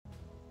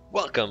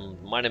Welcome,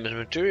 my name is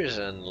Maturius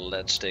and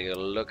let's take a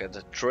look at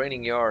the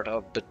training yard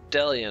of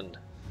Battalion.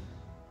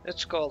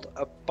 It's called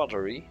a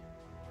pottery.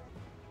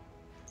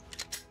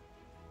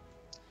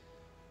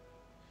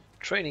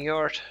 Training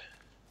yard,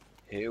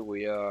 here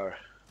we are.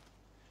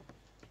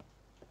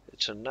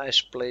 It's a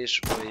nice place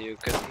where you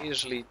can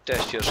easily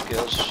test your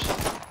skills.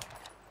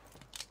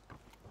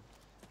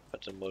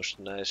 But the most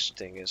nice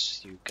thing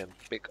is you can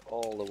pick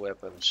all the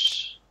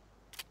weapons.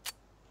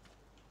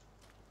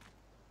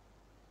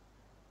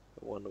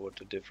 I wonder what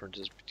the difference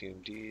is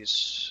between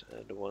these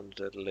and the ones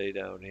that lay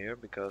down here,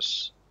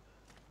 because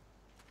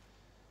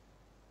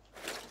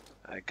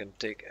I can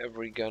take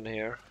every gun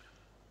here.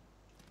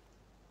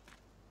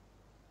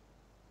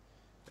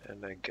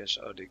 And I guess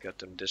they got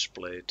them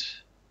displayed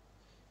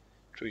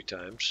 3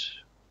 times,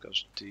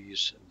 because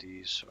these and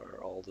these are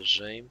all the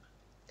same.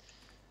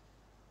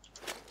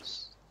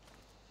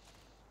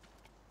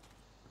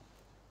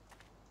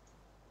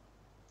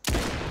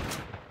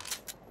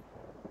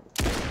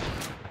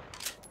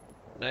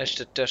 Nice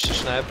to test the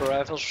sniper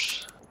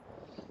rifles.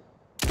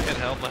 Can't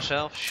help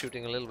myself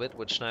shooting a little bit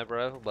with sniper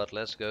rifle, but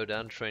let's go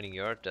down the training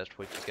yard. That's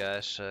what you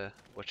guys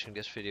watching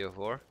this video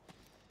for.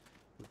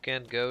 We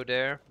can't go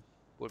there.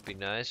 Would be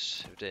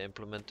nice if they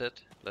implement it.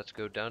 Let's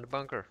go down the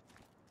bunker.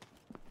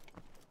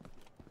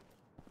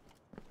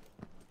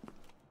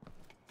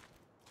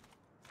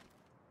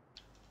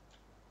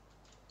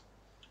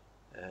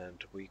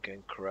 And we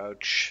can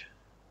crouch.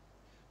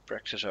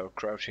 Practice our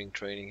crouching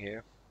training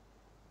here.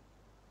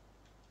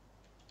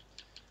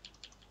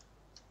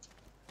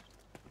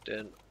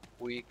 Then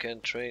we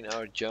can train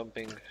our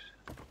jumping.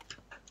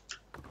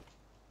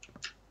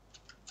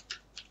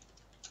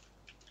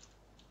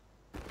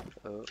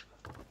 Oh.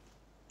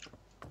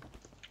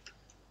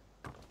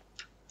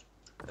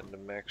 And the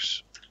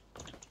max.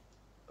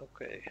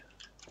 Okay.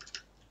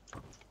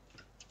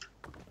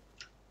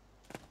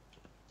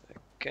 I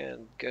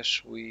can't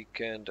guess we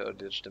can't. Oh,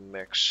 this is the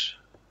max.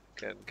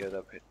 Can't get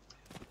up here.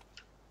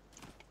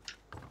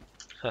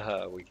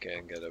 Haha, we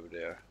can get up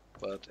there,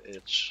 but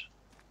it's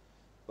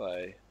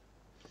by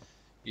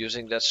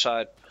using that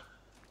side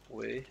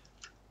way.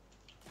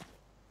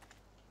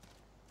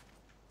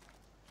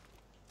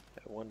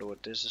 I wonder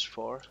what this is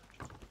for.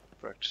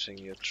 Practicing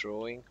your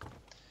throwing.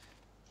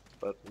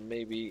 But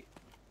maybe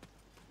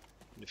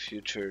in the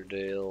future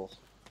they'll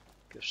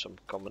give some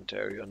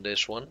commentary on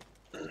this one.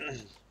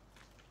 And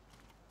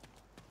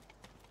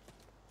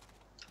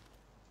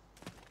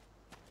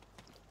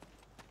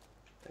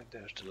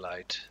there's the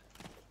light.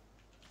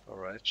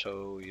 Alright,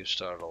 so you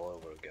start all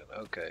over again.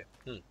 Okay.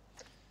 I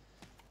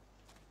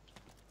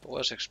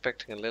was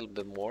expecting a little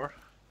bit more.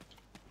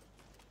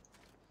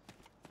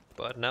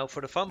 But now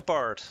for the fun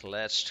part.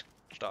 Let's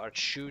start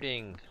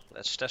shooting.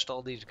 Let's test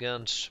all these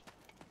guns.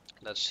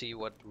 Let's see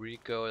what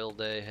recoil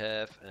they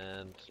have,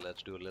 and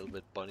let's do a little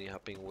bit bunny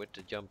hopping with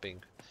the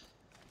jumping.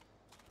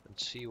 And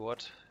see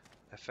what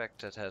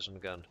effect that has on the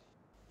gun.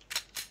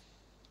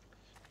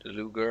 The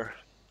Luger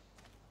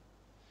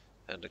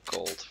and the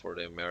Colt for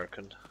the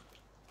American.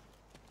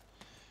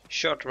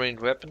 Short range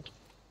weapon.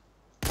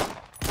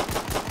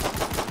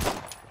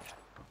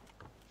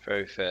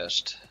 Very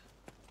fast.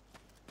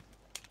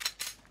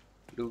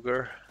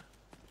 Luger.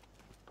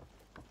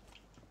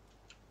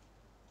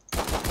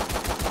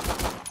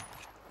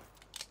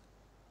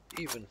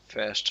 Even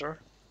faster.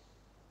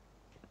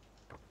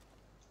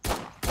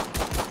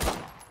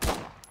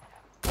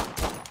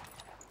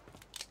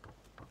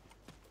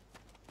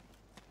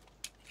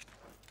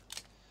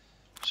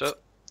 So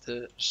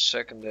the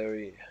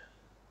secondary,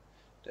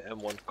 the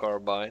M1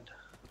 carbine.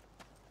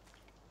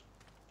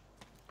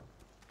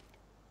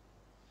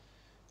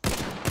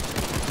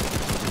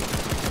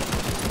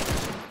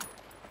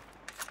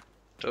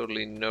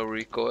 Totally no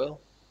recoil.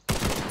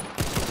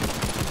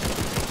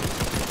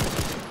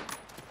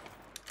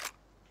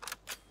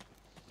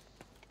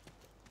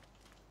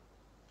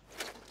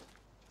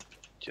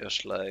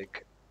 Just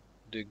like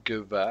the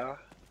Guevara.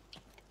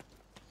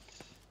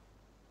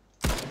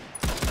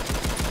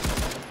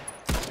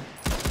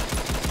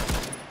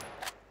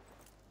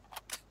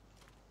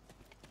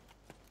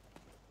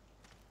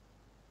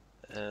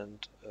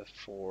 And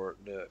for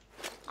the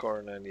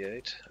Car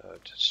 98,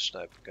 it's a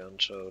sniper gun,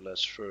 so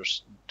let's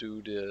first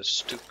do the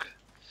Stuk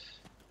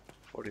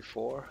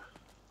 44.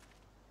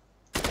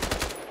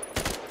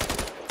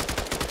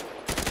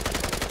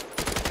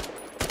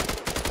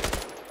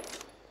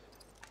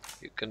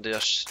 You can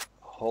just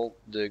hold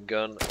the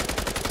gun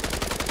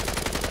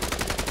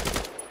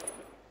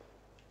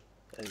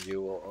and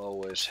you will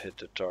always hit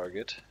the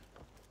target.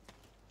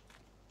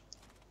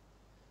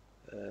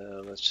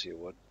 Let's see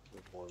what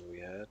one we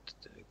had.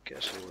 I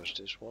guess it was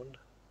this one.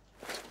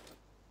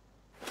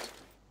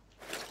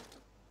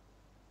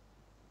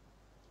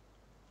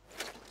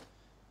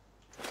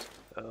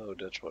 Oh,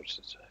 that's what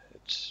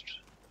it's.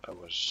 I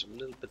was a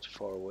little bit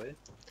far away.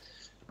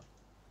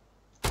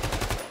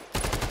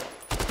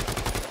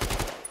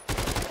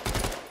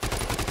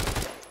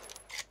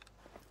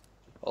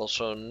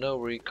 Also no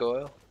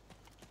recoil,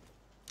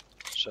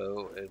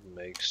 so it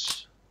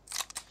makes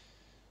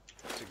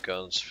the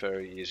gun's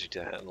very easy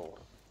to handle.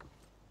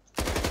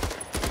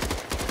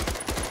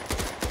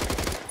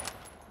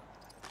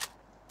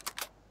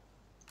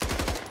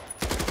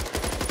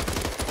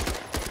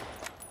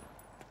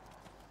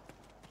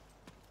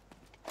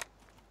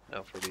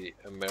 Now for the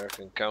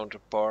American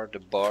counterpart, the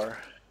bar.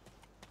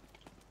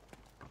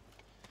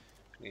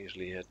 Can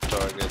easily hit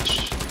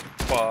targets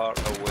far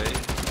away.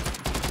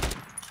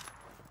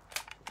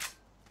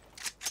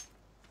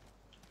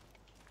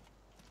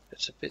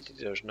 It's a pity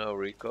there's no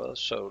recoil,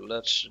 so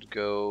let's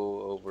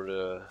go over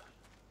the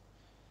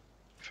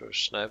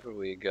first sniper.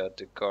 We got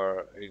the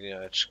car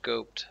ignite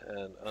scoped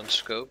and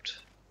unscoped.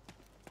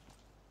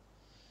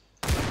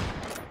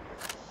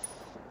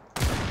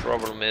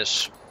 Problem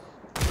is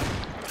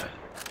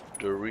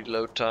the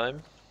reload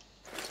time,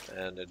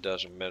 and it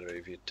doesn't matter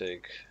if you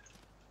take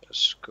a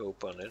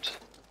scope on it.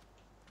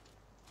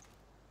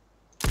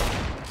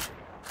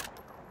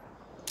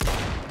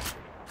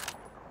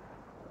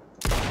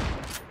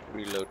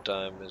 Reload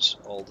time is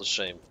all the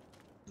same.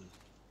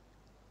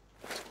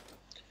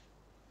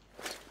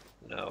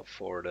 Now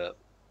for the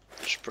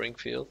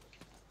Springfield.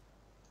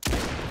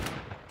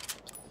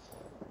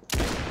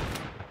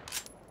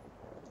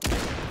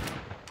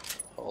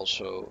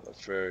 Also a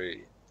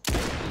very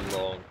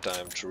long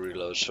time to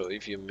reload, so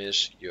if you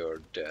miss,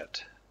 you're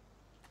dead.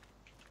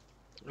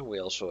 And we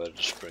also had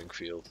the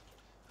Springfield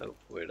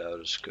without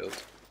a scope.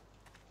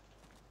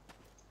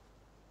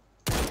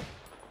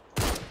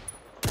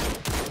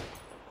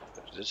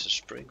 Is this a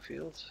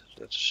Springfield? Is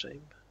that the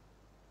same?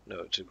 No,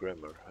 it's a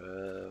Grimmer.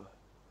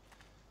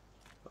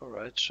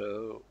 Alright,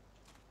 so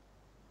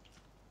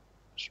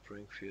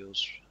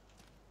Springfields.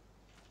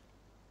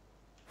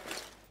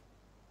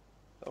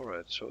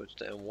 Alright, so it's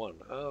the M1.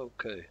 Oh,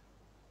 okay.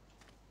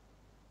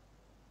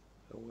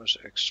 I was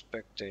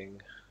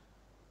expecting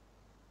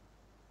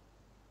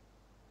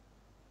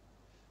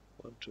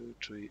 1, 2,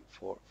 3,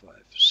 4, 5,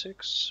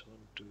 6. 1,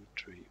 2,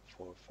 3,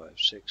 4, 5,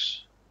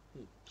 6.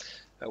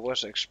 I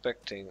was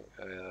expecting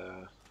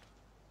a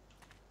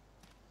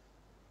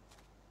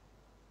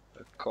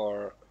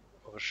car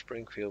or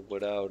Springfield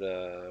without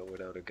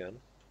a gun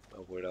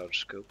or without a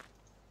scope.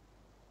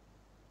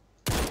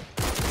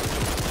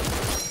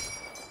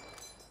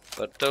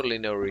 But totally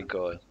no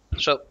recoil.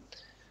 So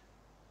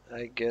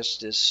I guess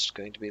this is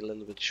going to be a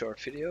little bit short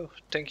video.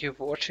 Thank you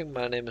for watching.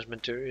 My name is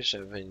Menturius,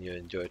 and when you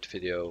enjoyed the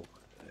video,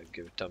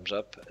 give it a thumbs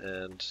up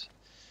and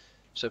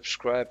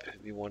subscribe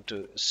if you want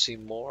to see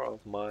more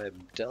of my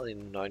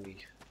Battalion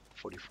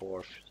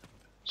 9044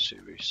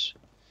 series.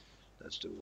 Let's do